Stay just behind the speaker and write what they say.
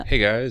Hey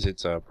guys,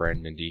 it's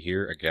Brandon and D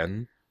here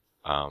again.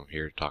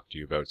 Here to talk to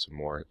you about some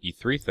more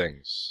E3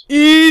 things.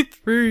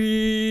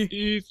 E3.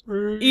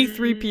 E3.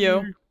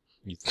 E3PO.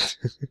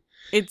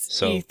 It's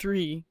so,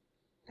 E3.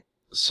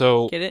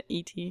 so Get it?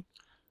 ET.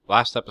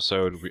 last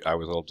episode I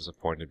was a little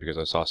disappointed because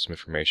I saw some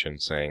information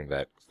saying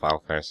that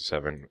Final Fantasy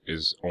VII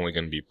is only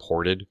going to be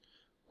ported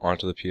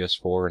onto the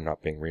PS4 and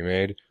not being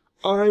remade.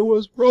 I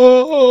was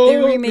wrong.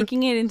 They're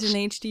remaking it into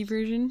an HD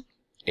version.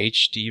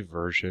 HD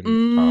version.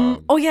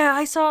 Oh yeah,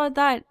 I saw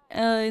that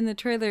in the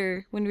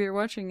trailer when we were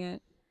watching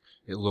it.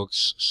 It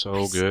looks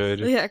so good.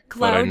 Yeah, but I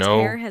Cloud's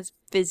know. hair has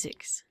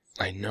physics.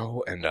 I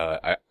know, and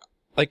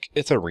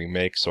it's a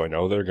remake, so I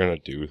know they're gonna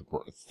do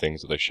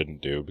things that they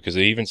shouldn't do because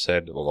they even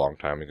said a long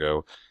time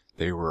ago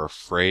they were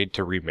afraid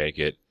to remake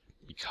it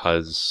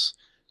because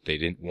they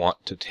didn't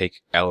want to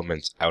take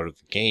elements out of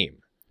the game.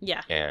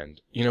 Yeah.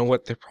 And you know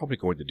what? They're probably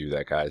going to do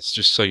that, guys.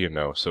 Just so you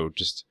know. So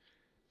just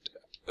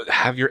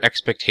have your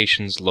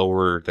expectations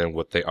lower than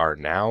what they are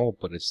now,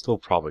 but it's still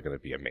probably going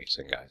to be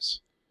amazing, guys.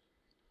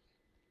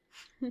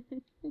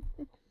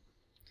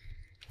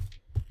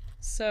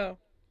 So,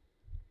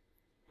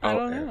 I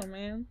don't know,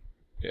 man.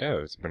 Yeah,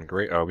 it's been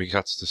great. We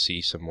got to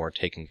see some more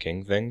Taken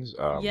King things.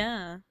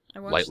 Yeah, I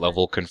watched Light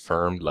level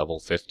confirmed, level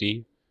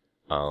 50.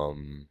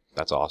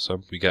 That's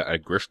awesome. We got a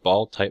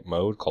Griffball type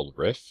mode called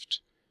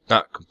Rift.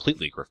 Not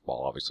completely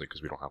Griffball, obviously,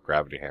 because we don't have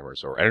gravity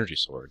hammers or energy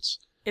swords.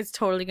 It's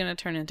totally gonna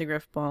turn into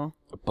Griffball.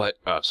 But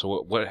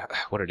so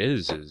what it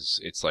is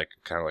it's like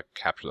kind of like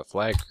capture the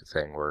flag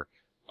thing where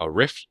a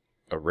rift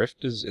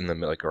is in the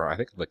like or I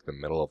think like the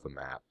middle of the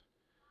map,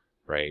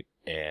 right?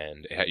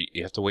 And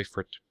you have to wait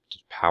for it to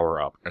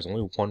power up. There's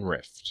only one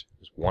rift.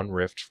 There's one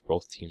rift for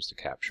both teams to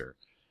capture,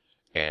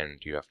 and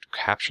you have to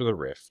capture the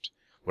rift.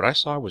 What I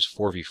saw was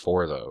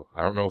 4v4 though.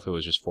 I don't know if it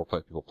was just 4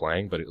 people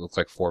playing, but it looked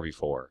like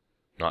 4v4,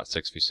 not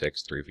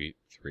 6v6,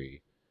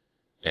 3v3.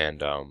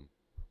 And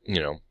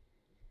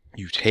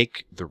you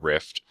take the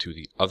rift to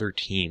the other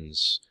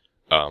team's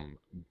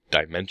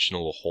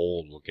dimensional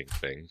hole looking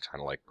thing, kind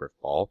of like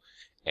Griffball,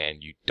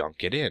 and you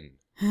dunk it in.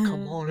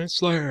 Come on and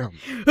slam!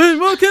 And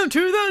welcome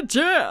to the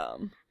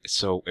jam!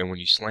 So, and when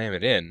you slam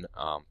it in,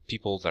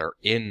 people that are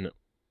in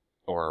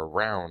or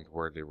around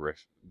where the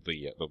rift,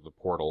 the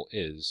portal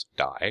is,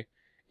 die.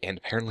 And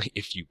apparently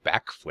if you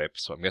backflip,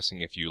 so I'm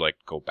guessing if you like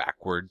go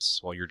backwards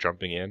while you're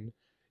jumping in,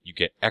 you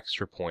get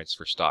extra points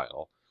for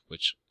style,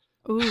 which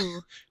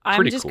Ooh,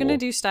 I'm just gonna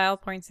do style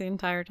points the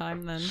entire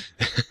time then.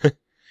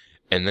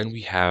 And then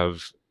we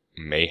have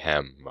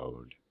Mayhem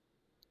mode.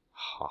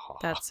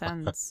 That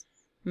sounds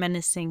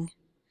menacing.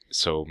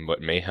 So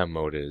what Mayhem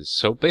mode is,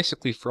 so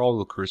basically for all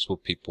the Crucible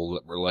people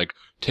that were like,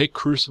 take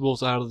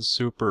Crucibles out of the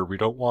Super, we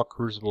don't want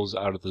Crucibles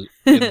out of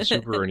in the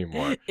Super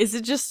anymore. Is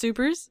it just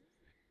Supers?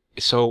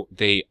 So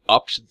they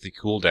upped the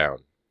cooldown.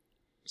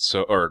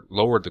 Or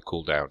lowered the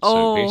cooldown.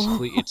 Oh. So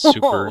basically it's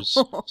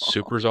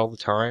supers all the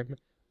time,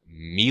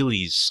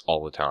 melees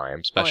all the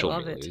time, special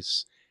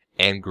melees,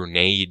 and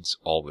grenades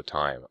all the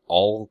time.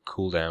 All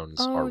cooldowns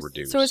are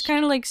reduced. So it's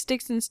kind of like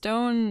Sticks and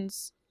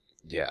Stones.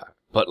 Yeah,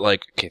 but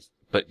like,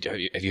 but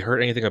have you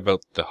heard anything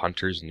about the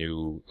Hunter's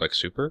new like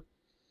super?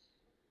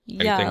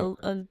 Yeah,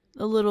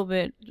 a little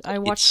bit. I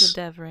watched the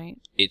dev, right?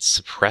 It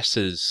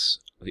suppresses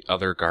the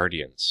other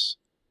Guardians.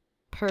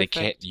 Perfect.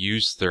 They can't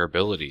use their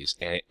abilities,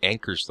 and it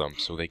anchors them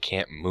so they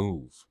can't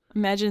move.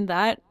 Imagine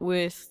that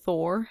with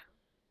Thor.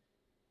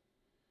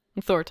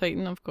 Thor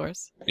Titan, of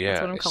course. Yeah,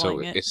 that's what I'm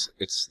calling it.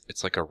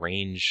 It's like a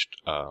ranged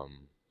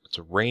it's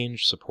a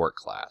ranged support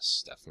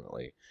class,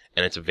 definitely.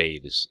 And its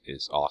evade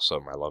is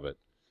awesome. I love it.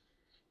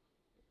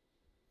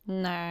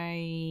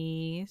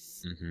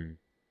 Nice. Mm-hmm.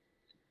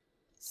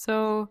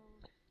 So,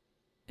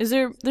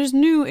 there's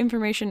new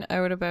information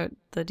out about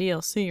the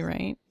DLC,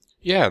 right?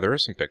 Yeah, there are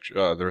some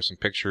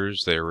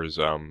pictures. There was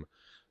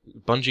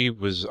Bungie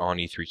was on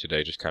E3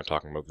 today, just kind of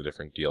talking about the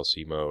different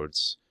DLC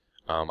modes.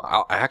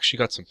 I actually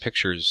got some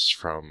pictures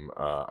from.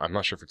 I'm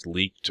not sure if it's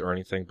leaked or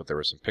anything, but there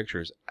were some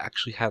pictures.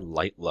 Actually, had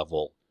light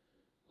level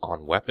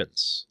on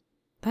weapons.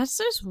 That's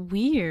just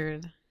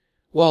weird.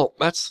 Well,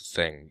 that's the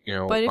thing, you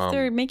know. But if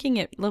they're making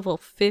it level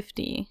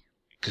 50,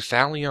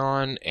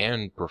 Cathalion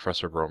and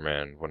Professor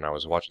Broman, when I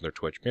was watching their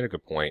Twitch, made a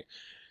good point.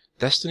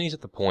 Destiny's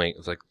at the point,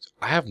 it's like,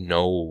 I have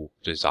no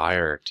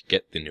desire to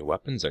get the new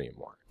weapons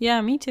anymore. Yeah,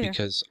 me too.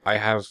 Because I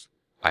have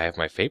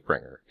my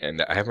Fatebringer,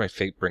 and I have my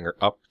Fatebringer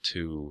up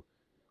to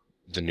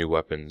the new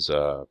weapons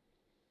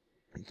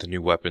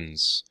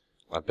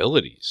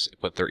abilities,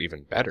 but they're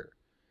even better.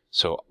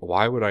 So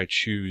why would I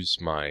choose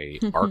my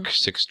Arc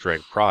 6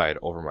 Dread Pride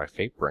over my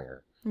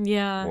Fatebringer?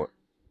 Yeah. Or,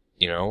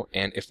 you know,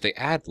 and if they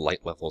add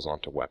light levels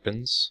onto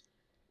weapons,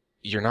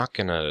 you're not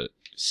gonna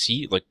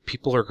see, like,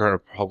 people are gonna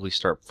probably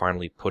start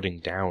finally putting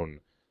down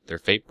their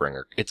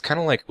Fatebringer. It's kind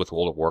of like with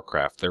World of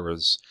Warcraft. There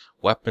was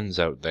weapons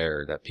out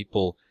there that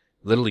people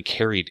literally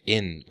carried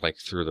in, like,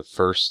 through the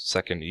first,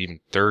 second,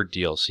 even third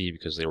DLC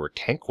because they were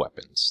tank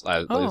weapons.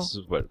 This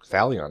is what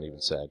Thalion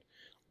even said.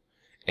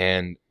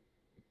 And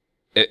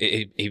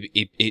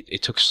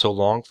it took so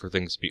long for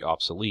things to be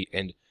obsolete,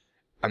 and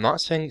I'm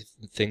not saying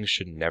things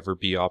should never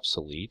be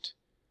obsolete,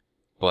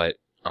 but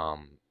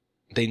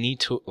they need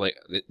to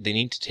they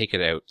need to take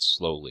it out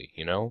slowly,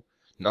 you know?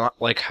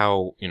 Not like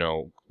how,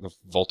 the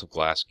Vault of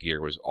Glass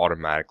gear was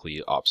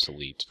automatically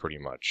obsolete pretty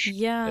much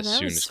Yeah, as that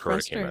soon as was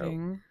Crota came out.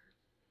 frustrating.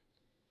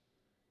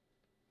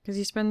 Because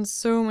you spend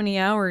so many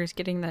hours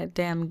getting that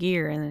damn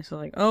gear, and it's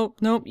like, oh,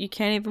 nope, you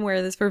can't even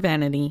wear this for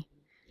vanity.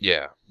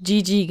 Yeah.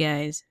 GG,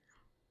 guys.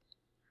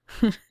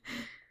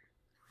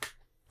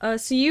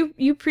 So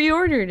you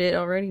pre-ordered it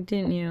already,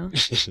 didn't you?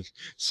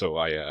 So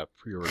I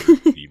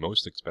pre-ordered the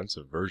most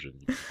expensive version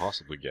you could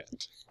possibly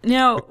get.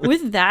 Now,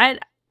 with that,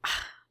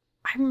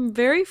 I'm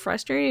very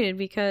frustrated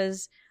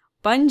because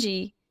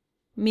Bungie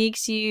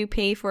makes you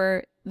pay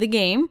for the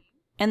game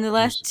and the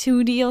last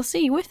 2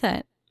 DLC with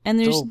it. And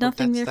there's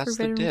nothing there for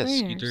veteran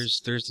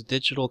players. There's a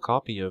digital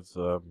copy of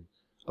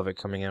it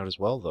coming out as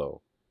well,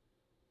 though.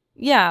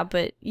 Yeah,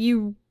 but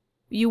you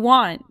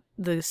want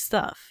the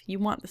stuff. You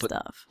want the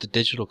stuff. The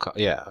digital,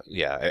 yeah.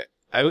 It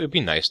would be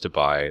nice to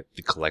buy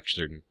the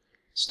collection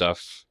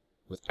stuff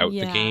without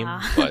the game,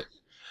 but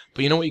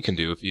you know what you can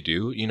do if you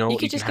do, you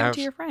could just give it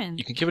to your friend.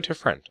 You can give it to a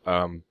friend,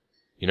 and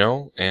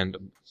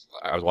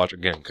I was watching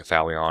again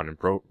Cathalion and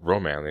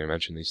Roman. They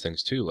mentioned these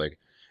things too, like,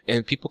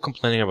 and people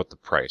complaining about the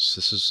price.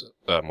 This is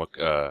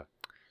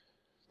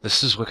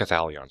what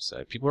Cathalion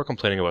said. People are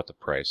complaining about the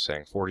price,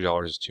 saying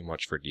 $40 is too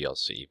much for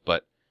DLC,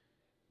 but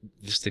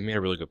they made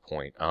a really good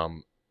point.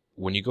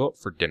 When you go out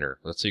for dinner,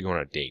 let's say you go on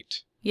a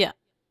date. Yeah.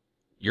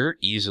 You're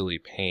easily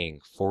paying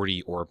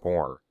 $40 or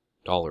more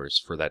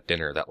for that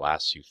dinner that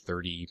lasts you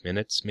 30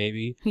 minutes,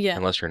 maybe. Yeah.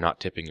 Unless you're not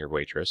tipping your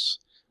waitress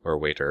or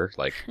waiter,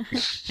 like.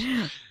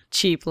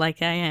 Cheap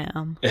like I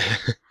am.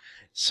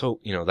 So,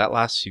 that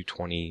lasts you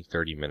 20,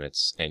 30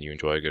 minutes, and you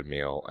enjoy a good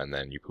meal, and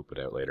then you poop it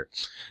out later.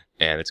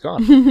 And it's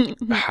gone.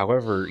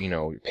 However,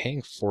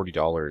 paying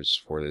 $40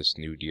 for this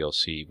new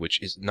DLC,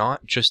 which is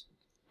not just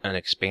an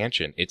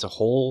expansion, it's a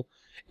whole...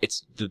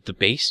 It's the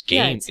base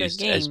game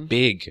is as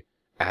big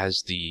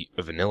as the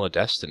vanilla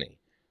Destiny.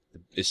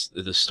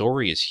 The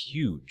story is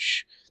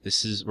huge.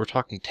 We're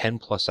talking 10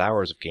 plus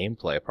hours of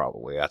gameplay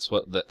probably. That's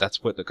what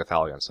the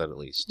Cathalion said, at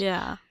least.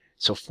 Yeah.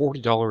 So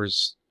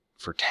 $40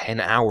 for 10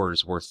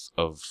 hours worth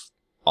of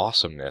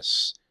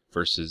awesomeness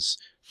versus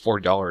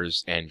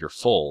 $40 and you're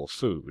full of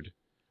food.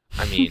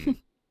 I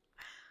mean,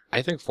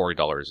 I think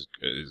 $40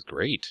 is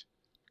great.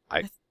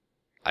 I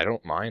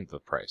don't mind the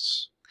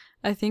price.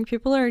 I think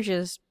people are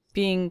just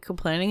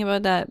complaining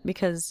about that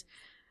because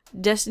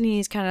Destiny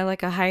is kind of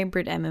like a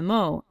hybrid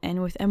MMO,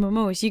 and with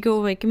MMOs you go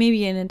like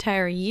maybe an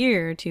entire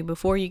year or two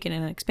before you get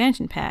an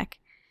expansion pack.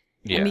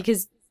 Yeah. And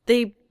because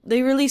they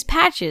release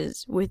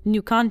patches with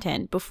new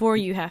content before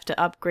you have to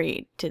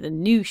upgrade to the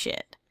new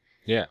shit.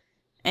 Yeah.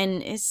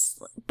 And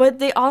but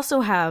they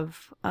also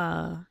have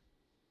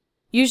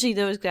usually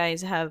those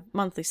guys have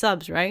monthly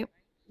subs, right?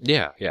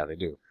 Yeah, they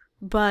do.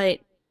 But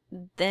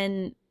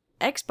then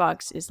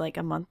Xbox is like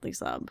a monthly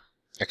sub.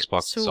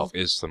 Xbox itself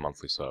is the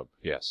monthly sub,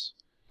 yes.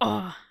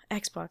 Oh,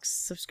 Xbox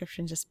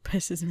subscription just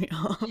pisses me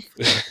off.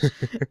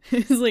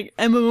 It's like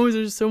MMOs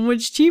are so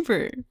much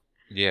cheaper.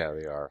 Yeah,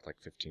 they are. Like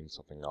 15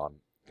 something odd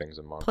things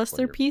a month. Plus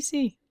their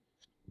PC.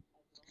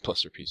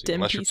 Unless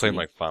you're playing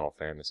like Final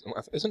Fantasy.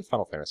 Isn't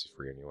Final Fantasy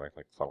free anyway?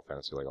 Like Final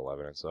Fantasy like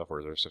 11 and stuff? Or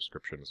is there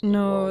subscriptions?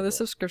 No, the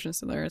subscription's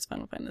still there. It's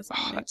Final Fantasy.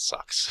 Oh, that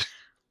sucks.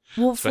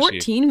 Well,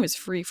 14 was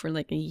free for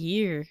like a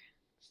year.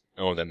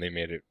 Oh, then they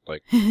made it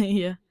like...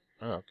 Yeah.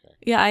 Oh, okay.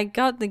 Yeah, I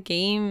got the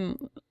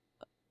game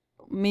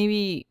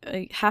maybe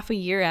half a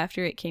year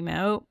after it came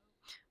out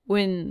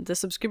when the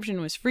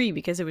subscription was free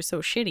because it was so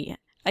shitty.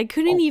 I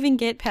couldn't even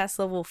get past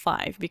level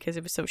 5 because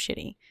it was so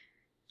shitty.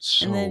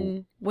 And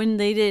then when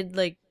they did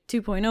like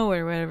 2.0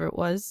 or whatever it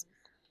was,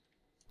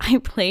 I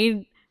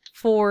played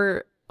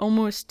for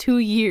almost 2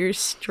 years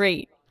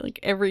straight, like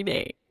every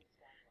day,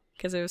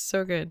 because it was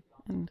so good.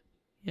 And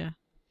yeah,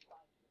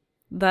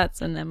 that's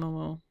an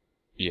MMO.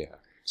 Yeah.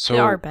 So, they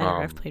are better.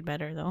 I've played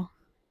better though.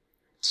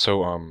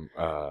 So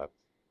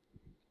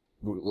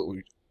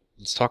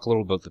let's talk a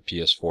little about the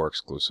PS4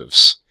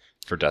 exclusives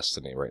for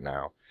Destiny right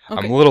now. Okay.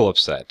 I'm a little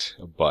upset,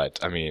 but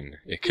I mean,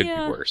 it could be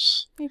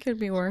worse. It could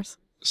be worse.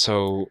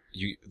 So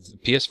the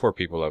PS4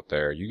 people out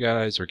there, you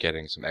guys are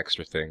getting some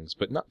extra things,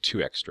 but not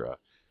too extra.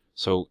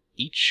 So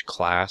each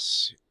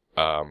class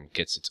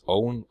gets its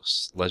own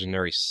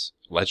legendary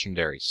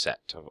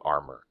set of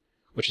armor,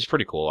 which is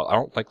pretty cool. I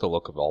don't like the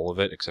look of all of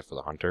it except for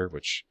the hunter,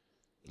 which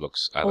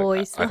looks I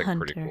think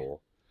pretty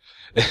cool.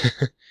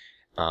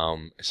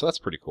 So that's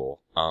pretty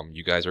cool.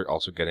 You guys are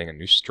also getting a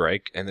new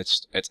strike, and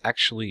it's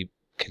actually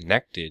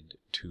connected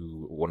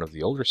to one of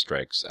the older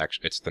strikes.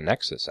 Actually, it's the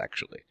Nexus,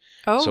 actually.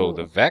 Oh. So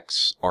the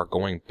Vex are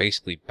going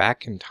basically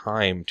back in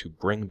time to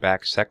bring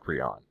back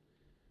Sekrion.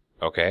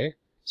 Okay?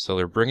 So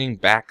they're bringing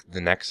back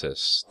the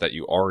Nexus that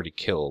you already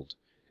killed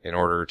in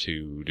order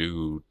to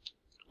do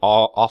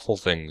awful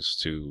things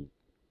to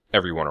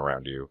everyone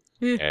around you.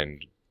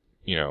 And,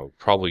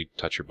 probably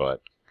touch your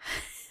butt.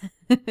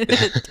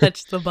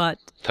 Touch the butt.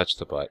 Touch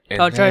the butt.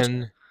 And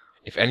then,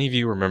 if any of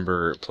you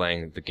remember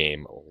playing the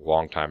game a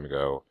long time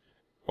ago,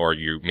 or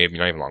you maybe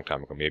not even a long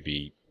time ago,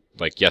 maybe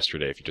like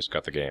yesterday if you just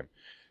got the game,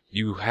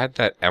 you had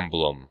that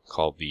emblem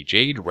called the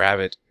Jade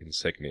Rabbit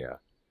insignia.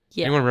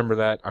 Yeah. Anyone remember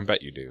that? I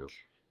bet you do.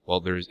 Well,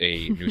 there's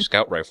a new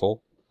scout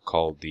rifle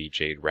called the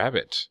Jade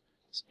Rabbit,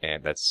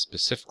 and that's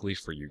specifically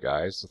for you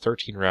guys. The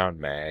 13-round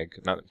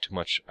mag. Not too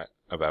much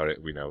about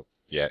it we know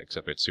yet,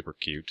 except it's super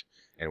cute,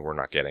 and we're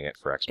not getting it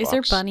for Xbox. Is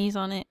there bunnies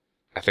on it?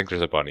 I think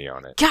there's a bunny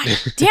on it. God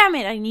damn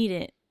it! I need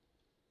it.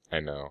 I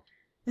know.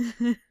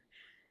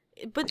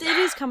 But it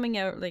is coming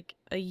out like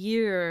a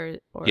year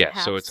or Yeah,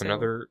 half, so it's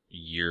another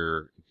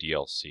year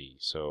DLC.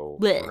 So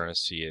Blech. we're going to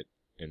see it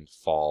in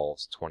fall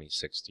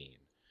 2016.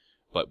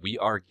 But we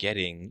are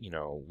getting,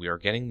 we are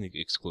getting the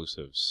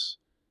exclusives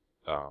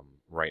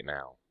right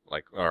now.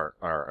 Like, or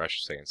I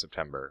should say in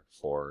September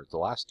for the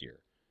last year.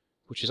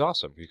 Which is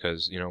awesome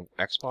because,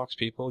 Xbox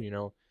people,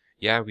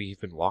 yeah,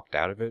 we've been locked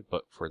out of it.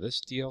 But for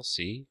this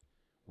DLC,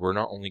 we're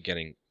not only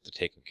getting The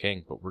Taken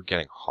King, but we're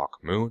getting Hawk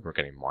Moon, we're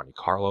getting Monte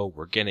Carlo,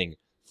 we're getting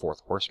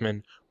Fourth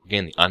Horseman, we're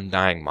getting The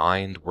Undying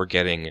Mind, we're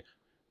getting,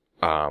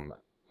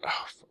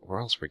 where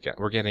else we get?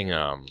 We're getting,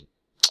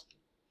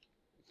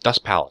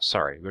 Dust Palace,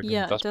 sorry. We're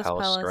getting Dust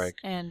Palace Strike.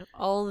 And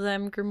all of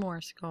them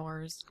Grimoire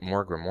scores.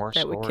 More Grimoire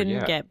that score, we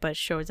couldn't get, but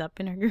shows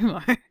up in our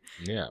Grimoire.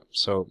 Yeah,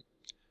 so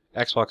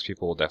Xbox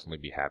people will definitely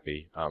be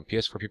happy.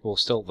 PS4 people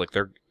still, like,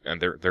 they're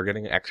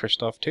getting extra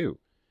stuff too.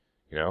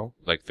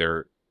 Like,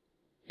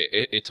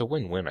 it's a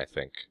win-win, I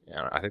think.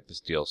 And I think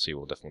this DLC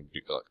will definitely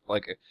be,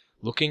 like,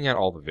 looking at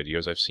all the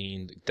videos I've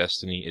seen,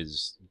 Destiny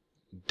is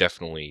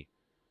definitely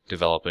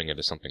developing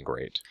into something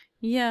great.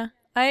 Yeah,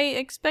 I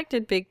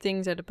expected big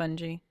things out of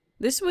Bungie.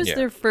 This was Yeah.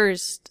 their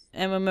first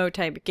MMO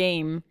type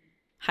game,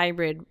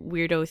 hybrid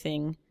weirdo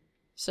thing.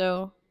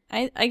 So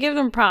I give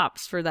them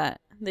props for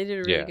that. They did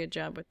a really good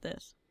job with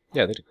this.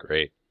 Yeah, they did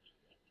great.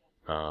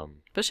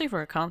 Especially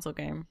for a console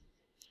game.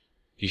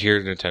 You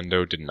hear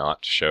Nintendo did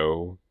not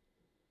show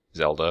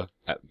Zelda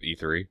at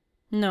E3?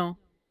 No.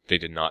 They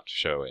did not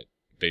show it.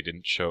 They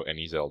didn't show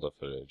any Zelda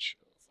footage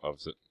of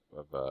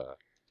the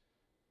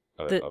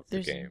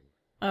game.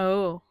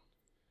 Oh.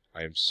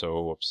 I am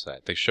so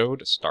upset. They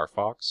showed Star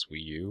Fox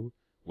Wii U,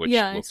 which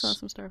yeah, looks, I saw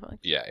some Star Fox.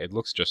 Yeah, it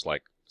looks just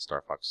like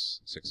Star Fox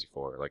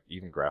 64, like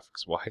even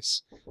graphics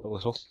wise, a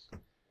little.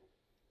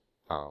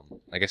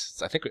 I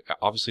guess I think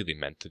obviously they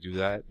meant to do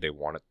that. They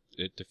wanted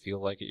it to feel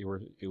like we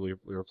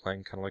were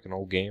playing kind of like an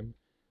old game.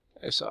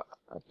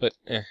 But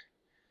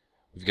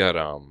we've got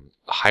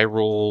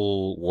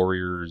Hyrule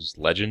Warriors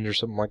Legend or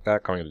something like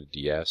that coming to the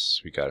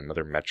DS. We got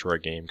another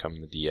Metroid game coming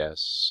to the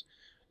DS.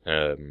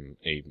 A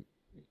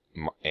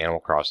Animal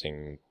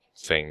Crossing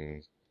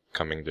thing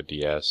coming to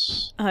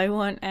DS. I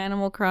want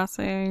Animal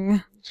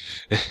Crossing.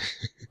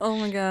 Oh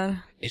my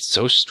god. It's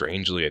so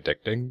strangely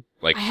addicting.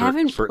 Like I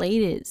haven't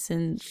played it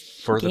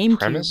since for GameCube. The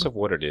premise of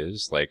what it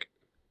is, like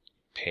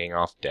paying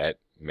off debt,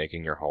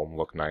 making your home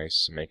look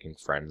nice, making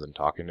friends and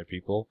talking to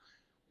people.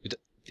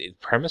 The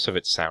premise of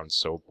it sounds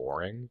so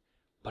boring,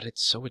 but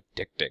it's so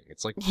addicting.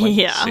 It's like playing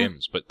The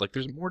Sims, but like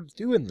there's more to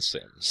do in The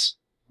Sims.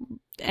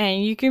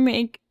 And you can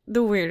make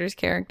the weirdest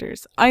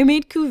characters. I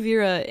made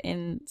Kuvira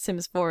in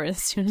Sims 4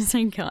 as soon as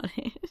I got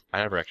it. I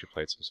never actually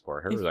played Sims 4.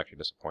 I heard it was actually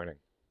disappointing.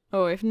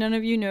 Oh, if none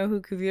of you know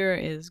who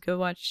Kuvira is, go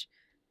watch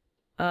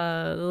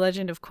The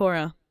Legend of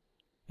Korra.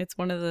 It's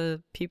one of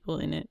the people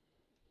in it.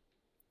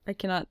 I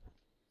cannot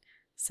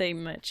say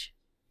much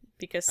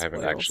because I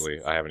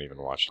haven't even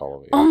watched all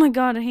of it. Oh my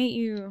god, I hate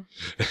you.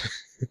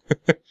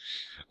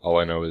 All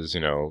I know is,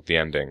 the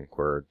ending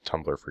where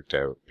Tumblr freaked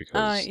out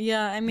because...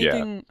 yeah, I'm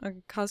making a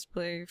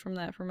cosplay from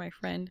that for my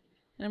friend.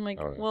 And I'm like,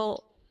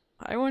 well,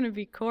 I want to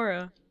be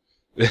Korra.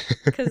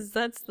 Because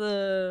that's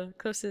the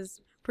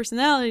closest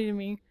personality to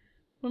me.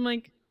 I'm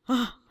like,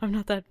 oh, I'm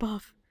not that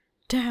buff.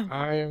 Damn.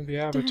 I am the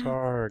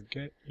Avatar.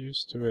 Get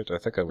used to it. I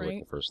think I was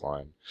like the first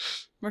line.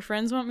 My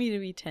friends want me to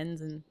be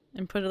Tenzin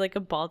and put like a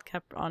bald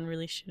cap on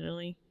really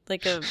shittily.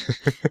 Like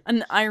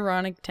an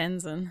ironic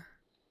Tenzin.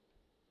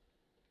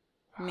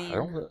 I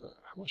don't know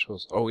how much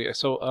was... Oh, yeah,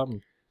 so I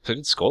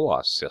did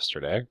Skolas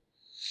yesterday.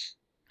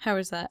 How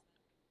was that?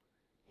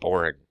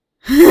 Boring.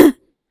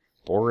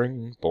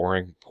 boring.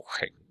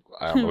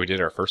 We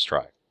did our first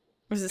try.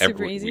 Was it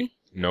super easy?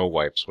 No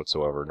wipes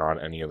whatsoever,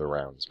 not any of the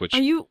rounds. Which Are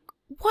you...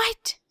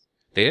 What?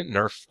 They didn't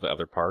nerf the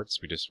other parts.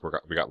 We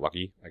got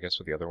lucky, I guess,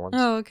 with the other ones.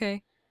 Oh,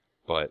 okay.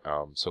 But,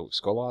 so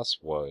Skolas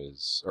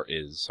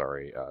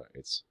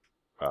it's...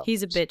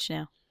 he's a bitch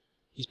now.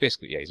 He's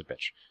basically, he's a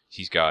bitch.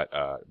 He's got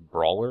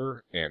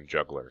Brawler and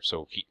Juggler,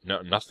 so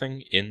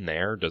nothing in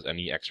there does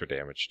any extra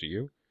damage to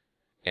you.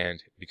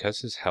 And because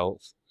his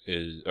health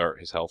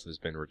has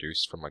been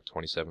reduced from like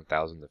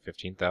 27,000 to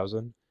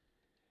 15,000,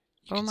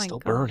 you can still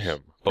burn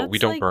him. But we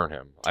don't burn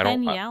him. I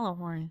don't.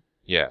 Yellowhorn.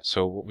 Yeah.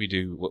 So what we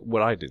do,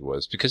 what I did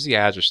was, because the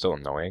ads are still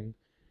annoying,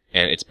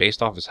 and it's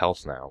based off his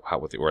health now.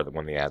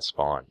 When the ads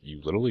spawn,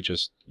 you literally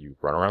you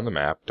run around the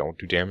map, don't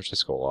do damage to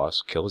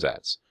Skolas, kill his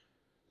ads.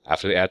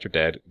 After the ads are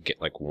dead,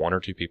 get like 1 or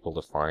 2 people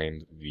to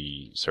find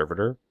the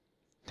servitor,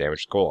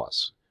 damage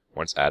Skolas.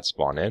 Once ads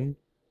spawn in,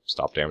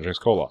 stop damaging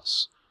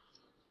Skolas.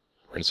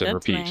 Rinse and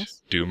repeat.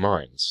 Nice. Do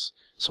mines.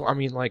 So I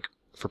mean, like,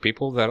 for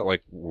people that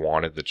like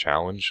wanted the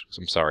challenge,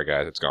 I'm sorry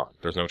guys, it's gone.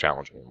 There's no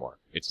challenge anymore.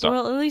 It's done.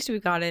 Well, at least we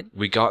got it.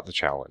 We got the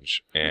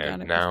challenge, got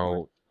and it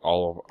now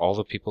all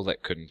the people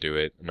that couldn't do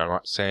it. And I'm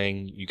not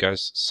saying you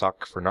guys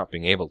suck for not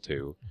being able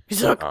to. You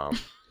suck.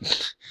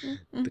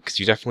 Because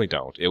you definitely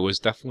don't. It was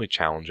definitely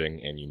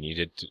challenging, and you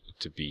needed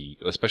to be,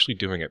 especially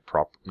doing it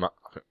not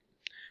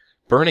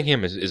burning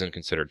him isn't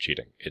considered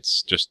cheating.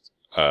 It's just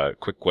a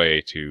quick way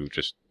to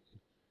just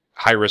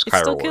high risk, It's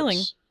high still rewards. killing.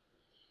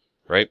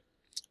 Right?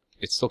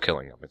 It's still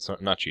killing him. It's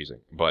not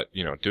cheating. But,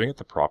 you know, doing it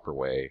the proper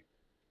way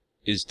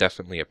is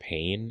definitely a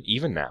pain.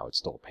 Even now, it's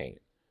still a pain.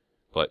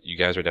 But you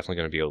guys are definitely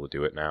going to be able to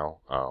do it now.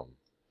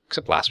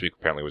 Except last week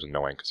apparently was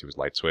annoying because he was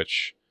light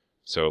switch.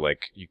 So,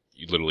 like, you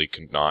literally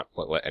could not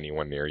let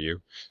anyone near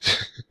you.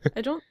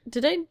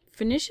 Did I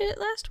finish it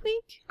last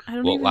week? I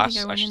don't Well, even think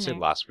I I went should in say there.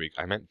 last week.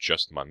 I meant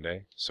just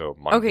Monday. So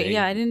Monday. Okay,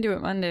 yeah, I didn't do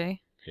it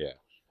Monday. Yeah.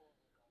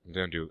 I'm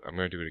gonna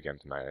do it again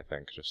tonight, I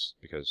think, just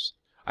because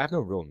I have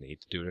no real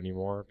need to do it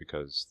anymore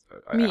because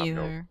Me I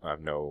either. have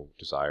no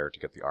desire to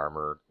get the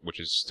armor, which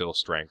is still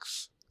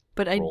strength.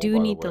 But I roll, do by the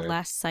need the way.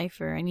 last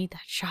cipher. I need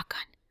that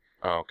shotgun.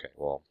 Oh, okay.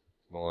 Well,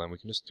 then we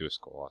can just do a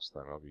skull loss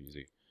then. That'll be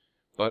easy.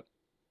 But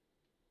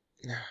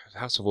the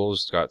House of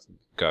Wolves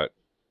got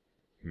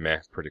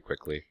meh pretty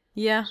quickly.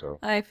 Yeah, So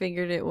I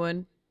figured it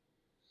would.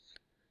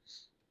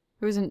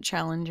 It wasn't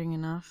challenging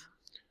enough.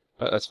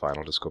 but that's fine.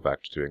 I'll just go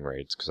back to doing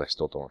raids because I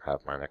still don't have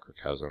my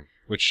Necrochasm,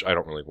 which I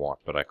don't really want,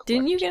 but I collect.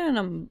 Didn't you get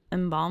an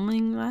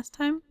embalming last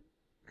time?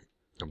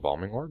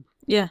 Embalming Orb?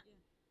 Yeah.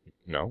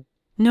 No.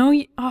 No,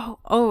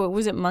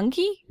 was it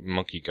Monkey?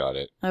 Monkey got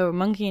it. Oh,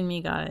 Monkey and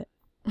me got it.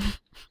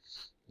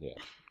 Yeah.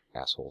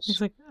 Assholes.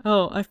 He's like,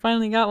 oh, I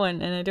finally got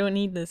one, and I don't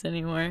need this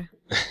anymore.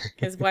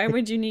 Because why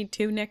would you need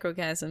 2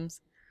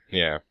 necrochasms?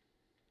 Yeah.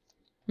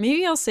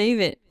 Maybe I'll save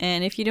it,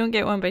 and if you don't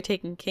get one by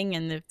taking King,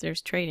 and if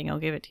there's trading, I'll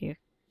give it to you.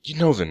 You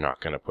know they're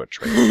not gonna put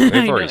trade. I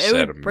They've know, already it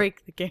said would them.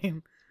 break the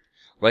game.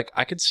 Like,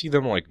 I could see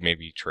them, like,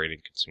 maybe trading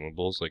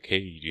consumables. Like, hey,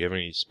 do you have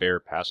any spare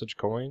passage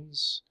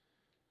coins?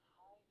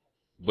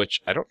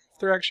 Which, I don't know if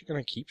they're actually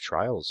going to keep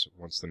trials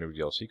once the new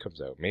DLC comes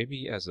out.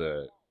 Maybe as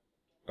a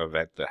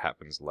event that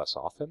happens less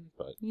often,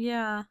 but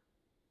Yeah.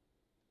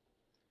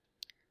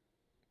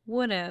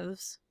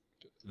 Whatevs.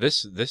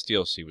 this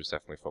DLC was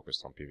definitely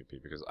focused on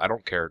PvP, because I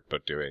don't care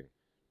about doing,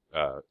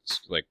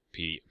 like,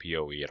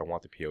 PoE. I don't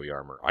want the PoE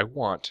armor. I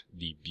want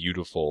the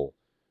beautiful,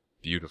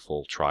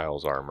 beautiful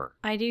Trials armor.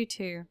 I do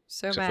too.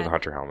 So Except bad. for the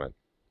Hunter helmet.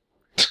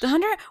 The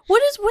hunter?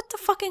 What is with the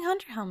fucking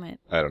hunter helmet?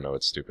 I don't know,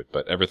 it's stupid,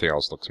 but everything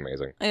else looks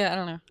amazing. Yeah, I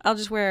don't know. I'll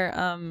just wear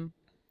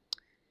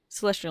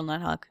Celestial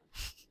Nighthawk.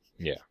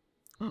 Yeah.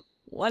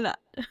 Why not?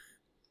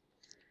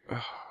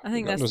 I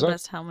think that's the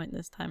best helmet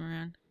this time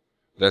around.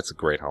 That's a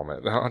great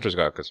helmet. The Hunter's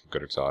got some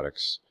good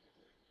exotics.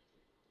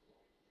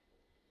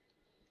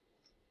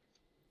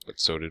 But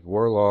so did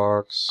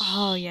Warlocks.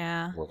 Oh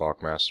yeah.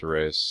 Warlock Master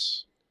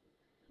Race.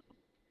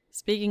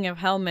 Speaking of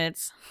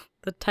helmets,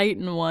 the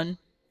Titan one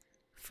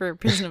for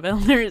Prison of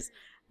Elders,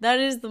 that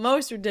is the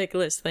most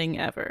ridiculous thing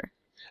ever.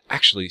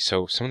 Actually,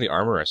 so some of the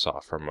armor I saw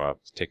from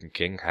Taken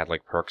King had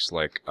like perks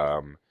like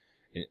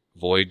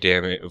Void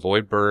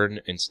Burn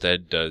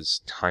instead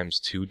does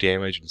 × 2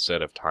 damage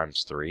instead of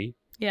 ×3.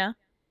 Yeah.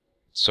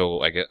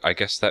 So I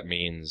guess that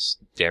means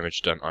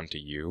damage done unto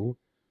you.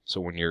 So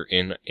when you're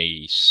in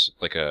a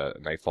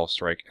Nightfall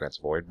Strike and it's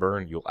Void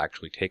Burn, you'll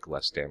actually take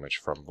less damage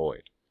from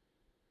Void.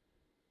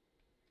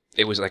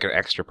 It was like an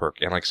extra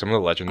perk, and like some of the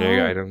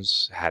legendary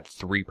items had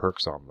 3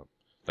 perks on them.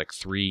 Like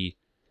 3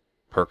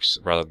 perks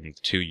rather than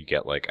 2 you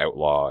get, like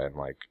Outlaw and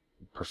like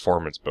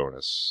Performance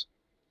bonus.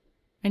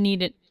 I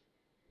need it.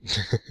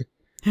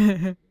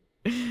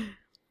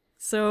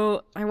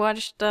 So I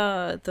watched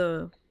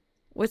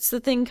what's the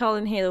thing called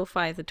in Halo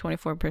 5, the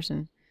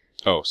 24-person?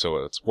 Oh, so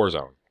it's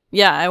Warzone.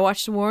 Yeah, I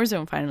watched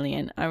Warzone finally,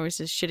 and I was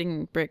just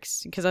shitting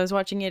bricks because I was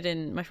watching it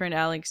in my friend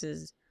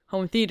Alex's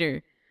home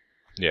theater.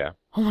 Yeah.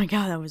 Oh my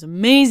god, that was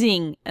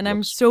amazing! And I'm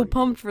Looks so pretty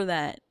pumped good. for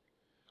that.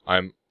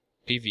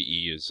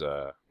 PvE is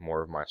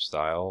more of my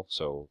style,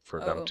 so for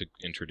them to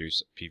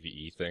introduce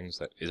PvE things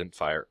that isn't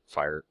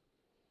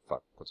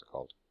what's it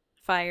called?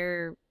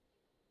 Fire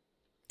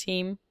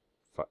team.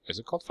 Is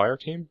it called Fire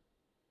Team?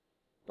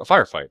 Oh,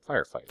 Firefight.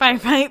 Firefight.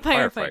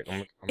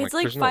 "There's It's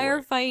like no way."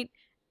 Firefight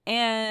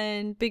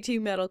and Big Two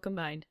Metal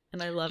combined,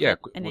 and I love Yeah, it.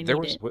 And I there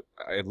need was.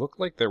 it. It looked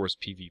like there was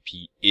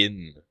PvP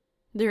in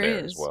There there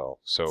is as well.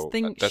 So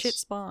shit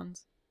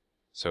spawns.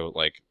 So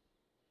like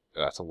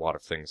that's a lot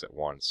of things at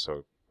once.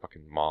 So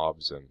fucking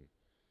mobs and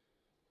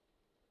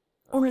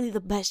Only the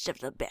best of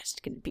the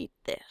best can beat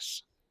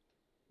this.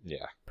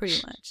 yeah.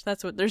 Pretty much.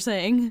 That's what they're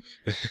saying.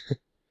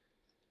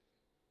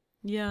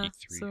 Yeah.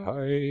 E3 So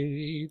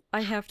hype.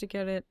 I have to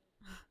get it.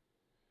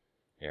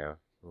 Yeah,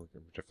 we're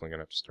definitely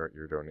gonna have to start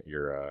your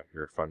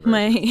fundraiser.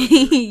 My for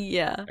your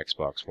yeah.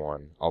 Xbox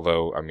One.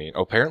 Although I mean,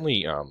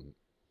 apparently,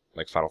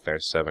 like Final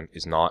Fantasy VII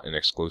is not an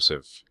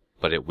exclusive,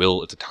 but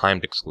it's a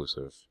timed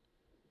exclusive.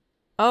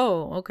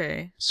 Oh,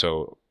 okay.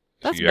 So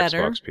if That's you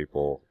better. Xbox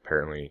people,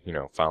 apparently,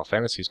 Final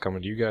Fantasy's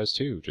coming to you guys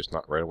too, just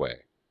not right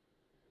away.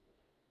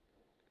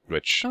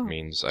 which Oh.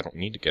 means I don't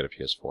need to get a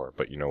PS4.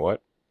 But you know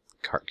what?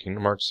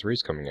 Kingdom Hearts 3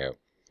 is coming out,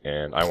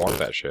 and I want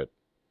that shit.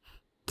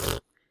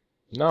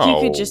 No,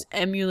 You could just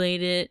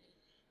emulate it.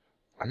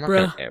 I'm not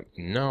Bruh. gonna.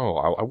 No,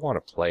 I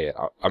want to play it.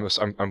 I'm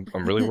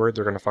really worried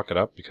they're gonna fuck it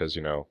up because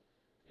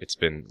it's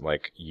been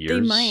like years.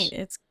 They might.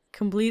 It's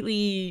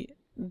completely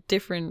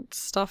different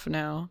stuff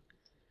now.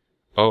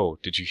 Oh,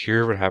 did you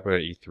hear what happened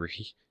at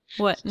E3?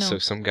 What? No. So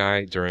some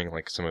guy during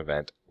like some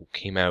event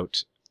came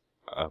out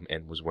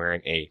and was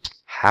wearing a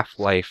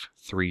Half-Life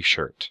 3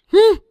 shirt.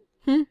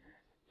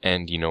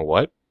 And you know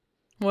what?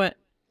 What?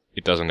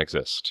 It doesn't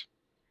exist.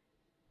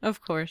 Of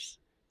course.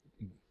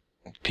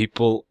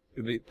 People,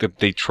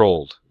 they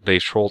trolled. They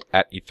trolled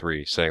at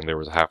E3 saying there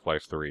was a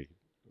Half-Life 3.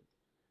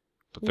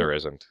 But there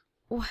isn't.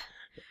 What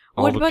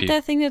All the about peop-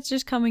 that thing that's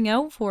just coming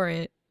out for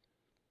it?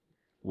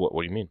 What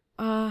do you mean?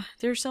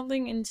 There's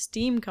something in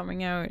Steam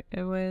coming out.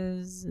 It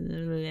was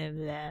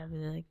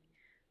like,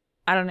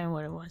 I don't know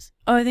what it was.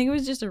 Oh, I think it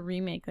was just a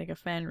remake, like a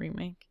fan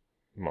remake.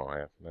 Well,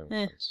 yeah, that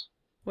makes sense.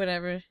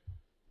 Whatever.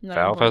 Not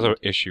Valve has an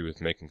important. issue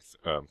with making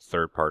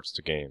third parts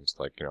to games,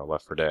 like,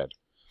 Left 4 Dead.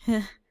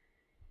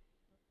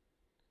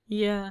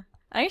 Yeah.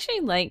 I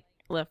actually like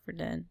Left 4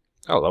 Dead.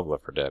 I love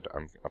Left 4 Dead.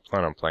 I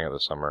plan on playing it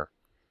this summer.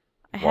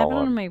 I have it Well,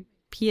 on my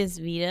PS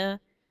Vita,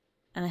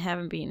 and I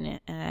haven't beaten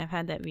it, and I've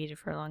had that Vita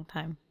for a long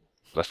time.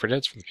 Left 4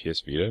 Dead's for the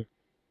PS Vita?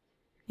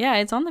 Yeah,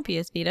 it's on the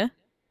PS Vita,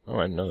 Oh,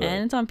 I didn't know that.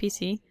 and it's on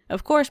PC.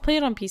 Of course, play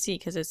it on PC,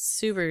 because it's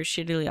super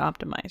shittily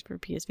optimized for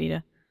PS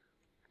Vita.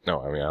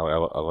 No, I mean, I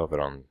love it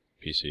on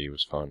PC. It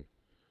was fun.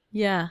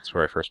 Yeah. That's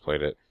where I first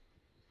played it.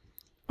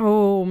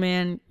 Oh,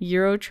 man.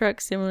 Euro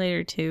Truck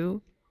Simulator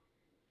 2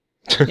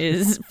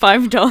 is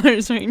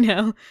 $5 right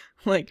now.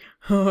 Like,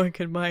 oh, I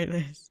could buy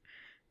this.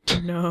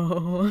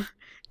 No,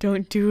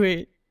 don't do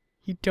it.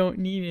 You don't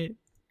need it.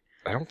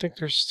 I don't think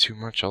there's too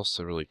much else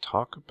to really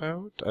talk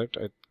about.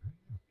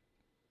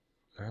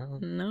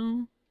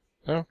 No.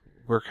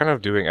 We're kind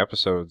of doing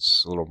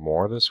episodes a little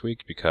more this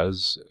week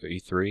because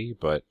E3,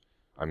 but,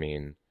 I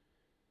mean,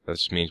 that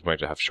just means we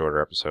might have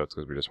shorter episodes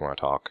because we just want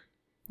to talk.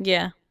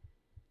 Yeah.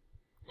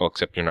 Well,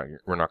 except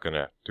we're not going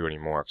to do any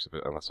more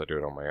unless I do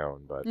it on my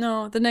own, but...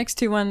 No, the next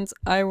two ones,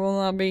 I will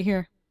not be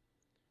here.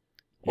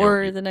 You know,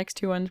 Or the next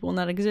two ones will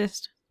not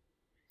exist.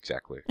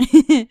 Exactly.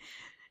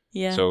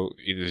 Yeah. So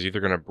there's either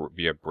going to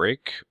be a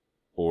break,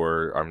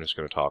 or I'm just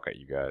going to talk at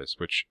you guys,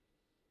 which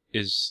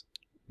is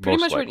Pretty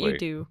most much likely. what you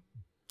do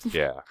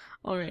Yeah,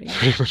 already.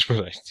 pretty much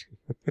what I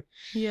do.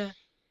 Yeah.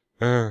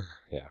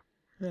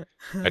 Yeah,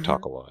 I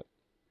talk a lot.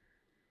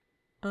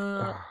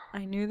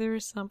 I knew there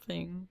was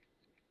something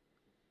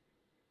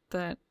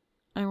that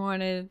I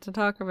wanted to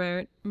talk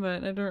about,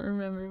 but I don't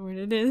remember what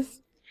it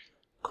is.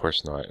 Of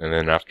course not. And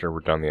then after we're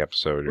done the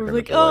episode, you're We're going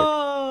like, to be like,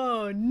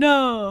 oh,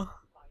 no.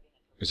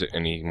 is it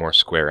any more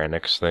Square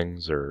Enix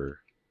things, or...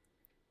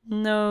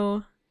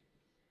 No.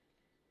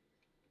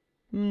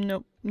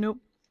 Nope.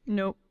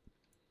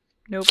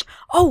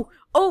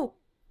 Oh!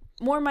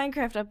 More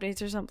Minecraft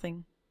updates or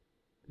something.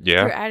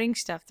 Yeah? They're adding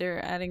stuff.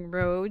 They're adding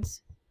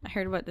roads. I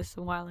heard about this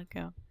a while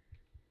ago.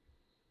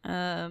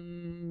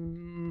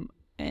 And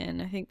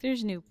I think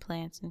there's new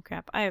plants and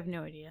crap. I have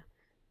no idea.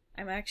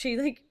 I'm actually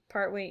like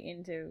partway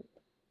into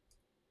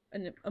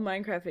a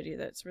Minecraft video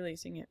that's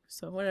releasing it.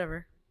 So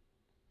whatever.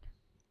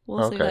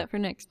 We'll save Okay. that for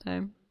next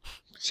time.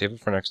 Save it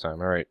for next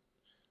time. All right.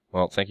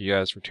 Well, thank you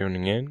guys for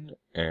tuning in,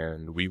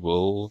 and we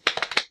will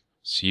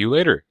see you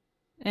later.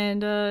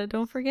 And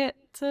don't forget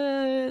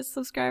to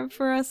subscribe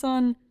for us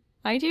on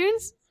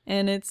iTunes.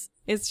 And it's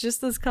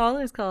just this call.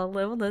 It's called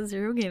Level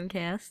Zero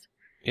Gamecast.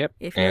 Yep.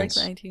 If you and,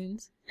 like the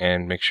iTunes.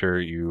 And make sure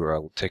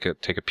you take a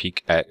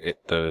peek at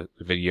the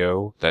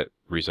video that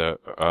Riza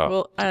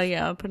I'll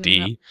put it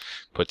D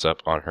puts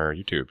up on her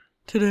YouTube up.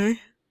 Today.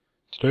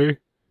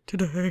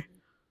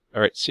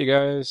 All right. See you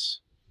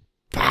guys.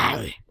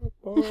 Bye.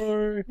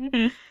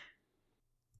 Bye.